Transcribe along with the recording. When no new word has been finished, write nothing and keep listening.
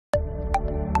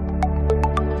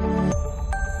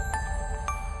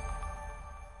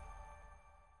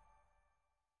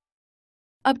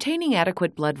Obtaining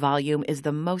adequate blood volume is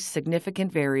the most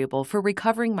significant variable for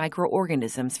recovering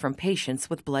microorganisms from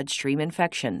patients with bloodstream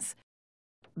infections.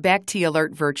 BACT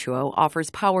Alert VIRTUO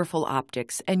offers powerful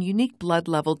optics and unique blood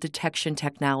level detection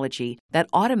technology that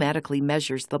automatically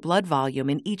measures the blood volume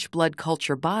in each blood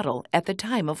culture bottle at the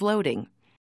time of loading.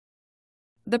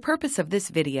 The purpose of this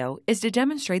video is to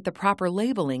demonstrate the proper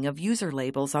labeling of user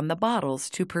labels on the bottles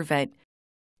to prevent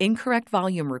incorrect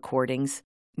volume recordings,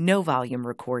 no volume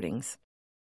recordings,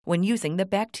 when using the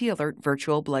BACT Alert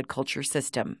Virtual Blood Culture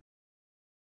System.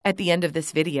 At the end of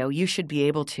this video, you should be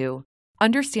able to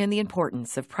understand the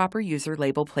importance of proper user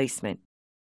label placement.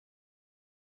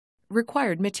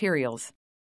 Required materials: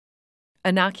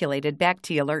 inoculated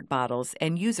BACT Alert bottles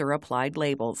and user-applied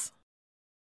labels.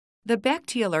 The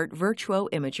BACT Alert VIRTUO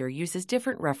imager uses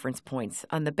different reference points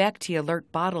on the BACT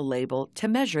Alert bottle label to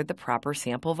measure the proper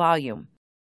sample volume.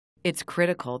 It's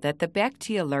critical that the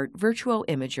BACT Alert VIRTUO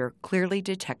imager clearly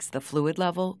detects the fluid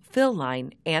level, fill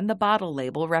line, and the bottle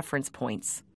label reference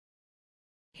points.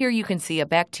 Here you can see a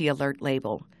BACT Alert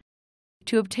label.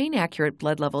 To obtain accurate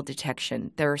blood level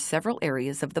detection, there are several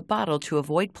areas of the bottle to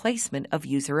avoid placement of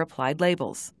user-applied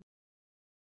labels.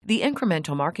 The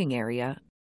incremental marking area,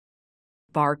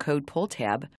 barcode pull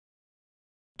tab,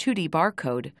 2D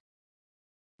barcode,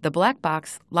 the black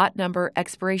box lot number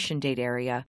expiration date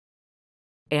area,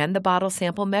 and the bottle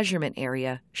sample measurement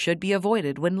area should be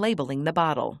avoided when labeling the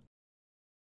bottle.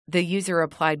 The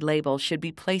user-applied label should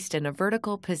be placed in a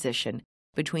vertical position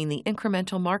between the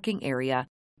incremental marking area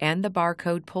and the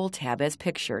barcode pull tab as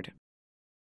pictured.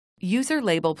 User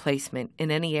label placement in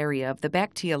any area of the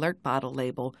BACT Alert bottle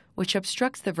label which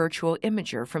obstructs the VIRTUO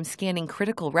imager from scanning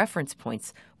critical reference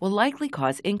points will likely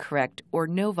cause incorrect or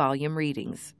no volume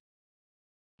readings.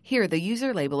 Here, the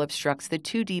user label obstructs the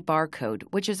 2D barcode,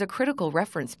 which is a critical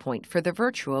reference point for the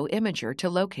VIRTUO imager to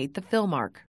locate the fill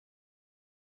mark.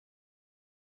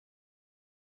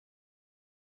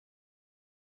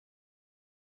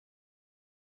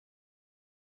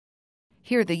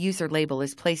 Here, the user label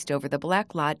is placed over the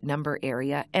black lot number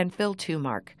area and fill to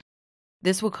mark.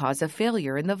 This will cause a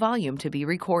failure in the volume to be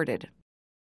recorded.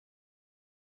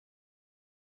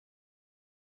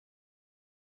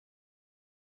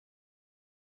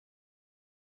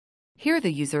 Here,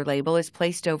 the user label is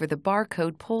placed over the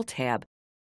barcode pull tab.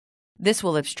 This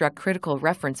will obstruct critical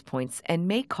reference points and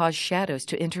may cause shadows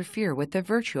to interfere with the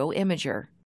VIRTUO imager.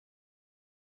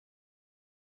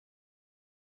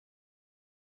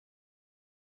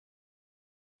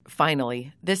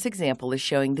 Finally, this example is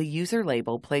showing the user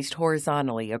label placed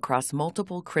horizontally across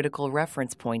multiple critical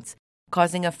reference points,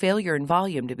 causing a failure in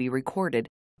volume to be recorded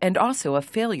and also a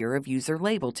failure of user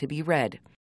label to be read.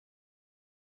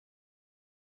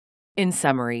 In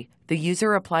summary, the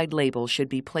user-applied label should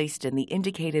be placed in the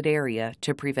indicated area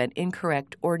to prevent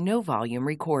incorrect or no volume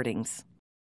recordings.